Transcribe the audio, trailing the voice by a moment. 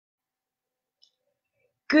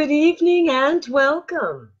Good evening and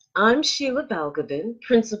welcome. I'm Sheila Balgobin,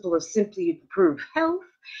 principal of Simply Improve Health,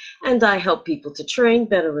 and I help people to train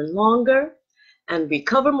better and longer and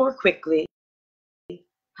recover more quickly,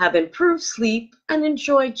 have improved sleep, and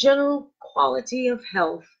enjoy general quality of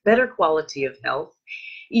health, better quality of health,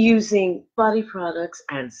 using body products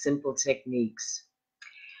and simple techniques.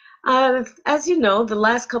 As you know, the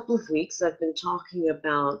last couple of weeks I've been talking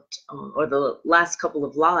about, or the last couple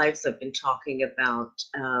of lives I've been talking about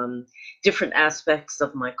different aspects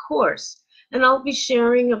of my course. And I'll be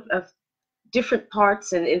sharing of different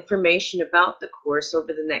parts and information about the course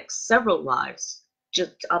over the next several lives,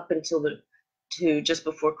 just up until just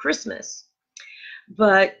before Christmas.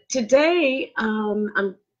 But today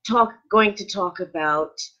I'm going to talk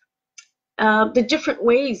about the different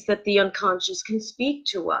ways that the unconscious can speak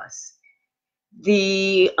to us.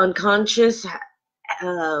 The unconscious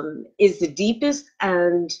is the deepest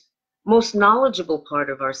and most knowledgeable part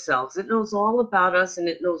of ourselves. It knows all about us, and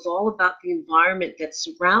it knows all about the environment that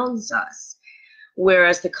surrounds us,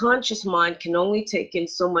 whereas the conscious mind can only take in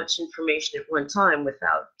so much information at one time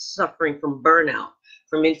without suffering from burnout,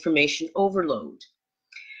 from information overload.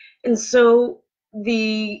 And so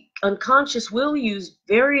the unconscious will use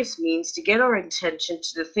various means to get our attention to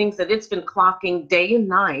the things that it's been clocking day and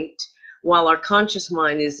night, while our conscious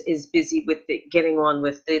mind is busy with getting on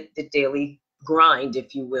with the daily grind,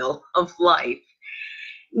 if you will, of life.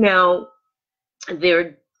 Now,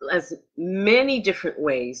 there are many different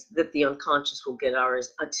ways that the unconscious will get our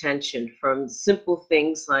attention, from simple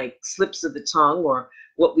things like slips of the tongue, or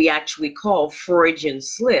what we actually call Freudian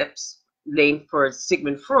slips, named for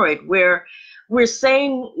Sigmund Freud, where we're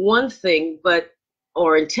saying one thing,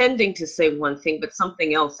 or intending to say one thing, but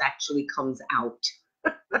something else actually comes out.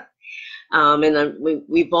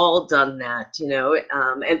 We've all done that,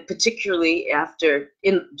 and particularly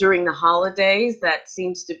during the holidays, that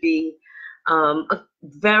seems to be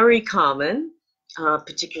very common.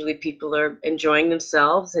 Particularly, people are enjoying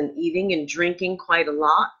themselves and eating and drinking quite a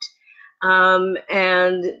lot.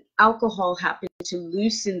 And alcohol happens to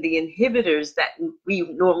loosen the inhibitors that we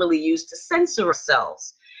normally use to censor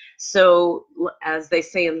ourselves. So, as they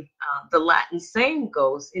say in the Latin saying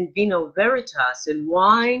goes, in vino veritas, in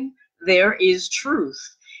wine there is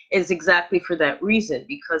truth, is exactly for that reason,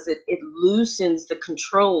 because it loosens the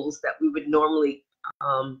controls that we would normally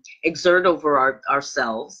exert over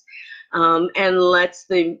ourselves, and lets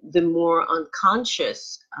the more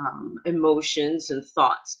unconscious emotions and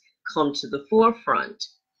thoughts come to the forefront.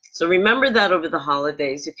 So remember that over the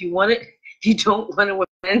holidays. If you don't want to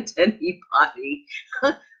offend anybody,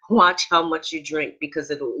 watch how much you drink,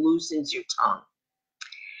 because it loosens your tongue.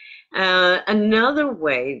 Another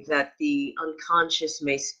way that the unconscious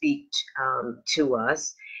may speak to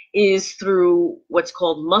us is through what's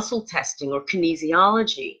called muscle testing, or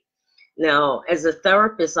kinesiology. Now, as a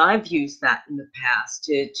therapist, I've used that in the past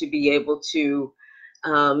to be able to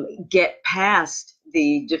get past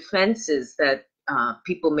the defenses that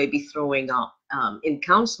people may be throwing up in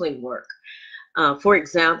counseling work. For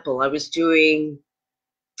example, I was doing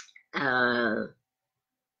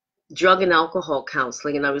drug and alcohol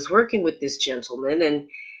counseling, and I was working with this gentleman, and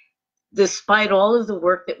despite all of the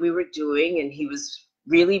work that we were doing, and he was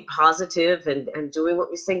really positive and doing what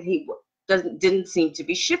we were saying, he didn't seem to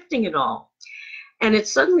be shifting at all. And it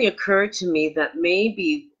suddenly occurred to me that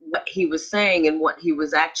maybe what he was saying and what he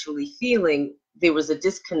was actually feeling, there was a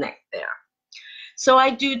disconnect there. So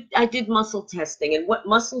I did muscle testing, and what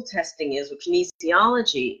muscle testing is, or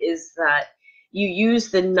kinesiology, is that you use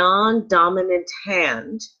the non-dominant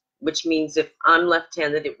hand, which means if I'm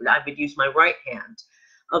left-handed, I would use my right hand,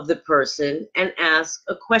 of the person, and ask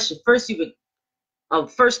a question. First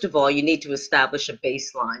of all, you need to establish a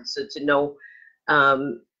baseline, so to know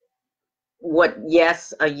what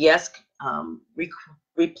a yes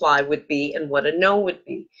reply would be and what a no would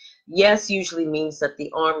be. Yes usually means that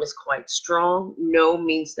the arm is quite strong. No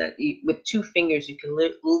means that with two fingers you can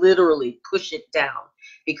literally push it down,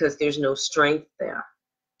 because there's no strength there.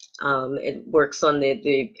 It works on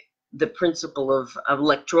the principle of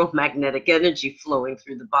electromagnetic energy flowing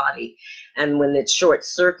through the body, and when it's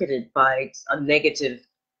short-circuited by a negative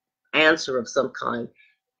answer of some kind,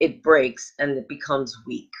 it breaks and it becomes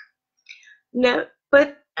weak. Now,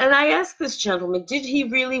 and I asked this gentleman, did he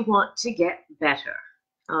really want to get better?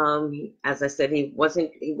 As I said, he was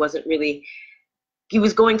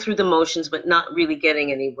going through the motions, but not really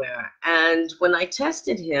getting anywhere. And when I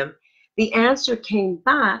tested him, the answer came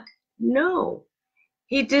back, no.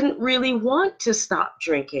 He didn't really want to stop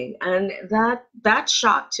drinking, and that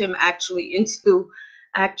shocked him actually into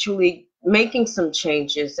making some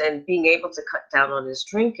changes and being able to cut down on his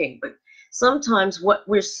drinking. But sometimes what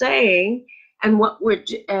we're saying and what we're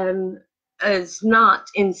and is not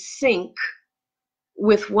in sync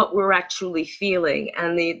with what we're actually feeling,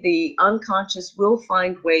 and the unconscious will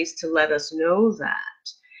find ways to let us know that.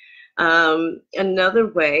 Another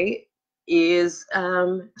way is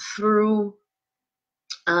through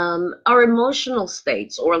our emotional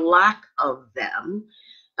states or lack of them.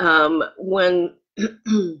 When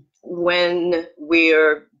when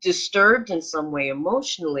we're disturbed in some way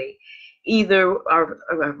emotionally, either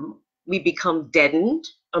we become deadened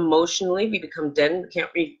emotionally, we become deadened, we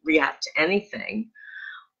can't react to anything,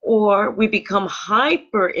 or we become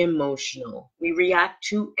hyper emotional, we react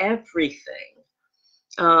to everything.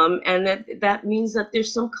 And that means that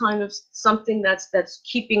there's some kind of something that's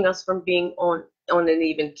keeping us from being on an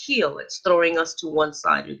even keel. It's throwing us to one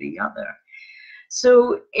side or the other.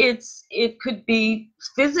 So it could be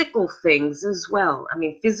physical things as well. I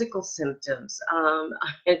mean, physical symptoms.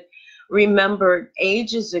 I remember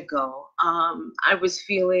ages ago, I was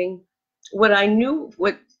feeling what I knew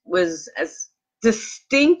what was as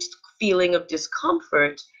distinct feeling of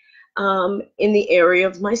discomfort in the area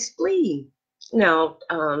of my spleen. Now,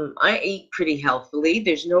 I eat pretty healthily.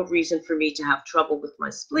 There's no reason for me to have trouble with my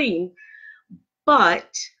spleen,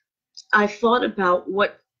 but I thought about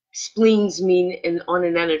what spleens mean on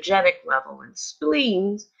an energetic level. And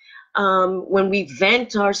spleens, when we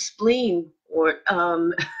vent our spleen, or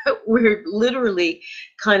we're literally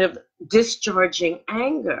kind of discharging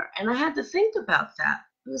anger. And I had to think about that.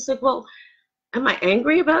 I was like, well, am I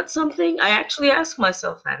angry about something? I actually asked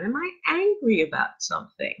myself that. Am I angry about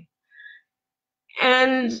something?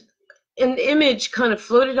 And an image kind of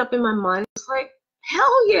floated up in my mind. It's like,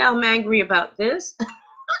 hell yeah, I'm angry about this.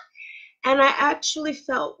 And I actually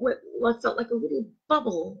felt what felt like a little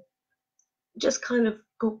bubble just kind of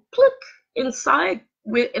go click inside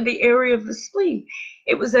in the area of the spleen.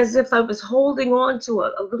 It was as if I was holding on to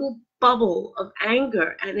a little bubble of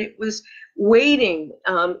anger, and it was waiting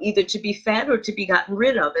either to be fed or to be gotten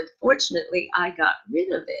rid of. And fortunately, I got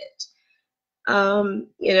rid of it.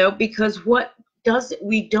 Because what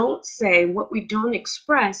we don't say, what we don't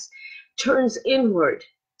express, turns inward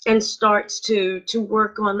and starts to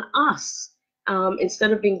work on us.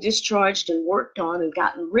 Instead of being discharged and worked on and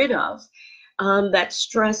gotten rid of, that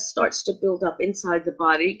stress starts to build up inside the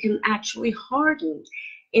body, can actually harden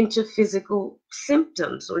into physical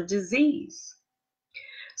symptoms or disease.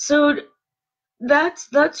 So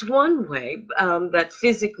that's one way that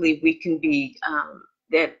physically we can be,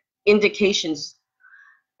 that indications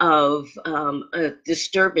of a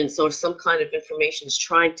disturbance or some kind of information is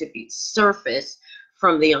trying to be surfaced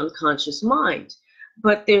from the unconscious mind.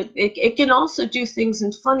 But it can also do things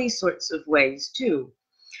in funny sorts of ways too.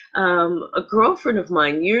 A girlfriend of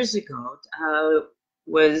mine years ago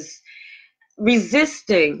was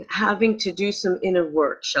resisting having to do some inner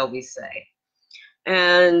work, shall we say.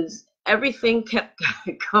 And everything kept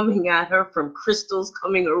coming at her, from crystals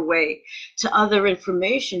coming her way to other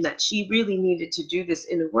information, that she really needed to do this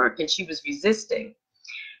inner work, and she was resisting.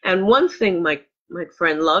 And one thing my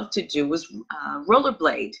friend loved to do was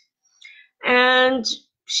rollerblade. And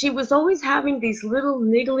she was always having these little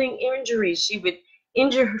niggling injuries. She would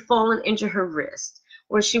fall and injure her wrist,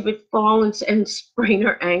 or she would fall and sprain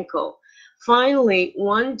her ankle. Finally,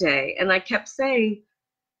 one day, and I kept saying,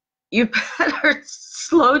 you better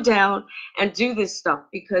slow down and do this stuff,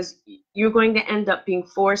 because you're going to end up being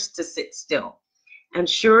forced to sit still. And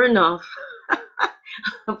sure enough,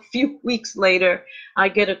 a few weeks later, I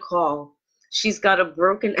get a call. She's got a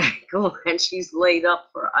broken ankle and she's laid up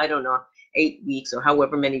for, I don't know, 8 weeks or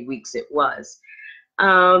however many weeks it was.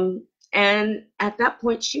 And at that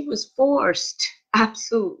point, she was forced,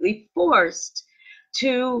 absolutely forced,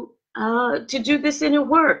 to do this inner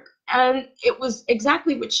work. And it was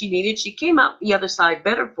exactly what she needed. She came out the other side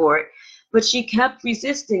better for it, but she kept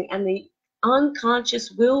resisting, and the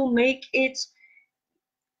unconscious will make its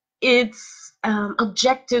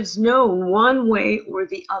objectives known one way or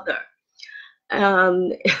the other.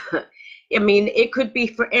 I mean, it could be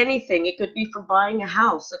for anything. It could be for buying a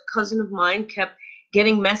house. A cousin of mine kept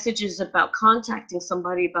getting messages about contacting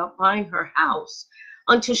somebody about buying her house,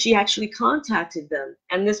 until she actually contacted them.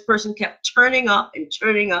 And this person kept turning up and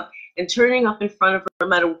turning up and turning up in front of her, no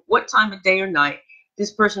matter what time of day or night.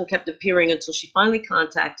 This person kept appearing until she finally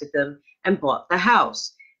contacted them and bought the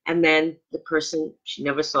house. And then the person, she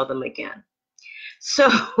never saw them again. So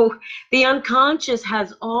the unconscious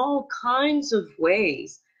has all kinds of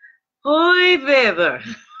ways. Oi, Weber.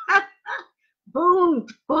 Boom,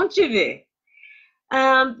 bom te ver.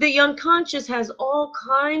 The unconscious has all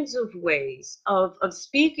kinds of ways of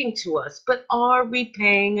speaking to us, but are we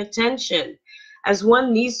paying attention? As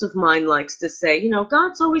one niece of mine likes to say, you know,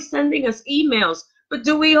 God's always sending us emails, but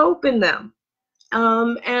do we open them?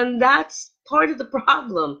 And that's part of the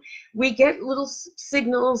problem. We get little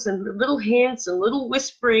signals and little hints and little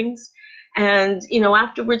whisperings, and you know,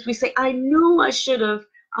 afterwards we say, "I knew I should have.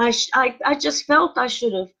 I just felt I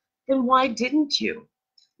should have." Then why didn't you?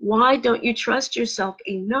 Why don't you trust yourself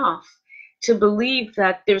enough to believe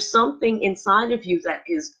that there's something inside of you that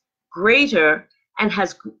is greater and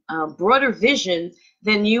has a broader vision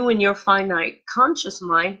than you and your finite conscious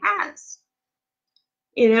mind has?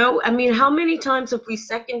 You know, I mean, how many times have we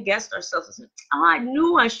second guessed ourselves and said, oh, I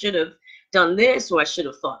knew I should have done this, or I should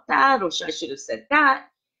have thought that, or I should have said that?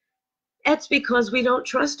 That's because we don't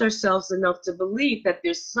trust ourselves enough to believe that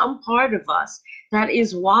there's some part of us that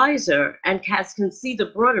is wiser and can see the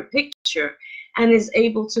broader picture and is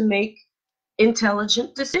able to make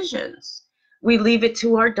intelligent decisions. We leave it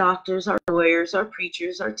to our doctors, our lawyers, our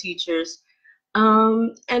preachers, our teachers,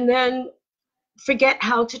 and then forget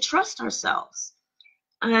how to trust ourselves.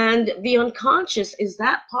 And the unconscious is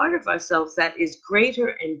that part of ourselves that is greater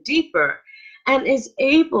and deeper and is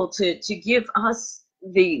able to give us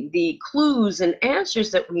the clues and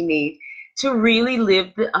answers that we need to really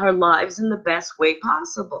live our lives in the best way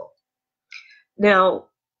possible. Now,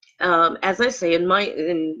 as I say in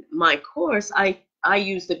my course, I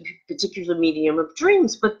use the particular medium of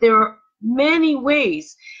dreams, but there are many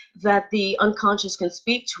ways that the unconscious can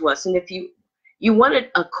speak to us. And if you wanted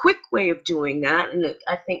a quick way of doing that, and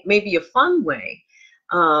I think maybe a fun way,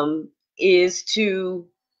 is to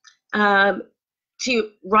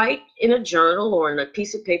write in a journal or in a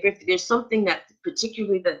piece of paper, if there's something that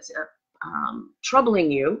particularly that's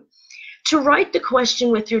troubling you, to write the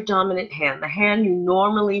question with your dominant hand, the hand you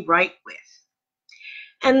normally write with.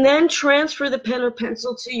 And then transfer the pen or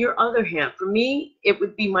pencil to your other hand. For me, it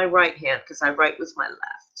would be my right hand because I write with my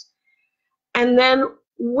left. And then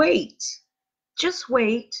wait. Just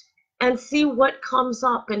wait and see what comes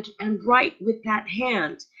up and write with that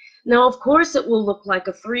hand. Now, of course, it will look like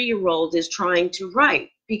a 3-year-old is trying to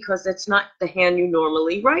write because it's not the hand you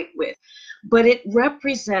normally write with. But it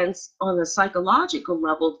represents, on a psychological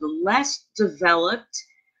level, the less developed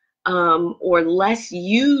or less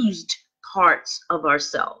used parts of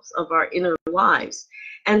ourselves, of our inner lives.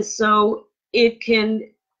 And so it can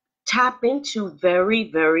tap into very,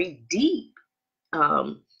 very deep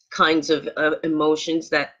kinds of emotions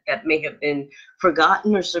that may have been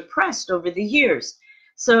forgotten or suppressed over the years.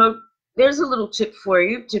 So there's a little tip for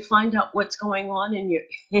you to find out what's going on in your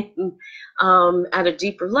at a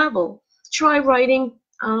deeper level. Try writing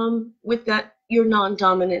with your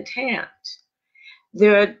non-dominant hand.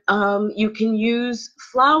 There, you can use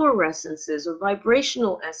flower essences or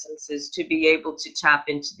vibrational essences to be able to tap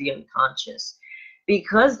into the unconscious.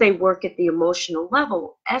 Because they work at the emotional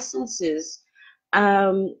level, essences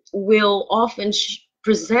will often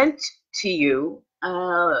present to you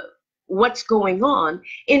what's going on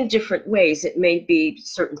in different ways. It may be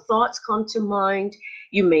certain thoughts come to mind.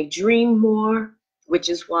 You may dream more, which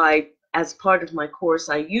is why, as part of my course,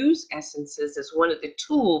 I use essences as one of the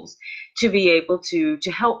tools to be able to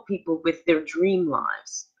help people with their dream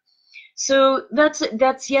lives. So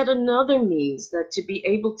that's yet another means that to be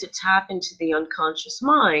able to tap into the unconscious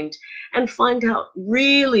mind and find out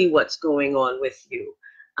really what's going on with you.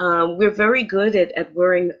 We're very good at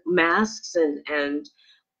wearing masks and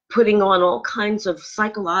putting on all kinds of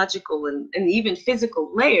psychological and even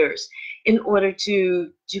physical layers in order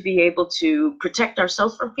to be able to protect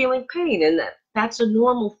ourselves from feeling pain, and that's a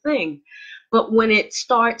normal thing. But when it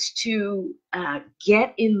starts to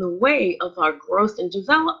get in the way of our growth and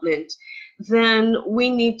development, then we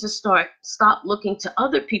need to stop looking to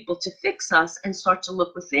other people to fix us and start to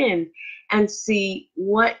look within and see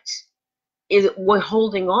what we're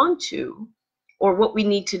holding on to, or what we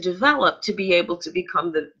need to develop to be able to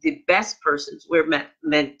become the best persons we're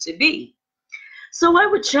meant to be. So I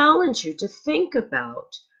would challenge you to think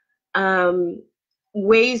about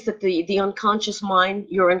ways that the unconscious mind,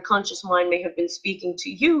 your unconscious mind, may have been speaking to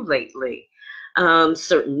you lately.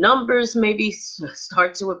 Certain numbers maybe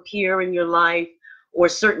start to appear in your life, or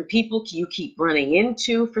certain people you keep running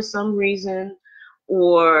into for some reason.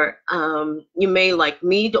 Or you may, like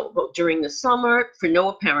me, during the summer, for no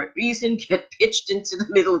apparent reason, get pitched into the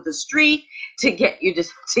middle of the street to get me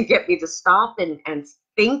to stop and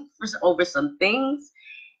think over some things.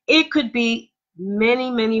 It could be many,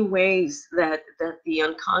 many ways that the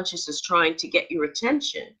unconscious is trying to get your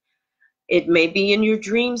attention. It may be in your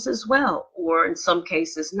dreams as well, or in some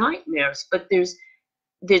cases nightmares. But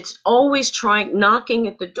it's always knocking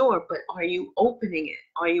at the door, but are you opening it?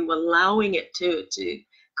 Are you allowing it to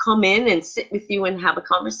come in and sit with you and have a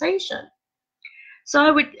conversation? So I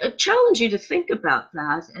would challenge you to think about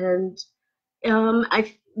that. And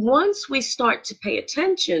once we start to pay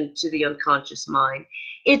attention to the unconscious mind,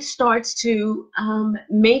 it starts to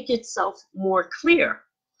make itself more clear,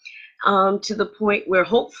 to the point where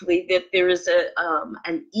hopefully that there is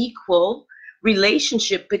an equal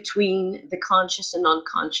relationship between the conscious and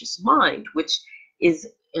unconscious mind, which is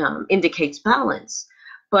indicates balance.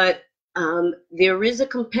 But there is a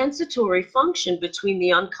compensatory function between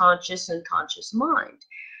the unconscious and conscious mind.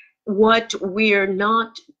 What we're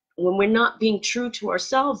not, when we're not being true to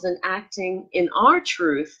ourselves and acting in our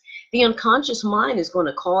truth, the unconscious mind is going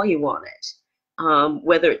to call you on it,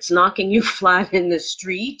 whether it's knocking you flat in the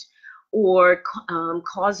street or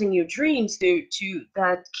causing you dreams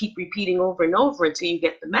that keep repeating over and over until you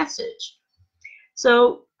get the message.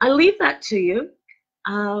 So I leave that to you.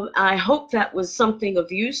 I hope that was something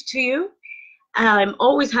of use to you. I'm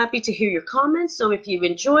always happy to hear your comments. So if you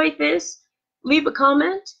enjoyed this, leave a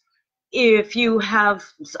comment. If you have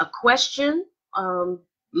a question,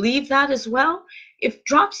 leave that as well.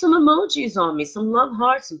 Drop some emojis on me, some love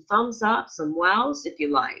hearts, some thumbs up, some wows if you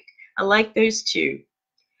like. I like those too.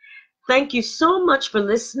 Thank you so much for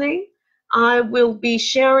listening. I will be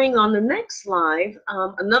sharing on the next live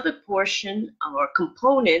another portion, or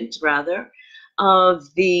component rather,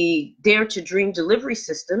 of the Dare to Dream delivery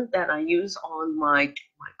system that I use on my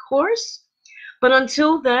course. But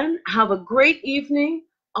until then, have a great evening,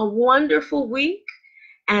 a wonderful week,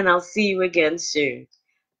 and I'll see you again soon.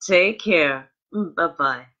 Take care.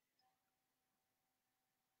 Bye-bye.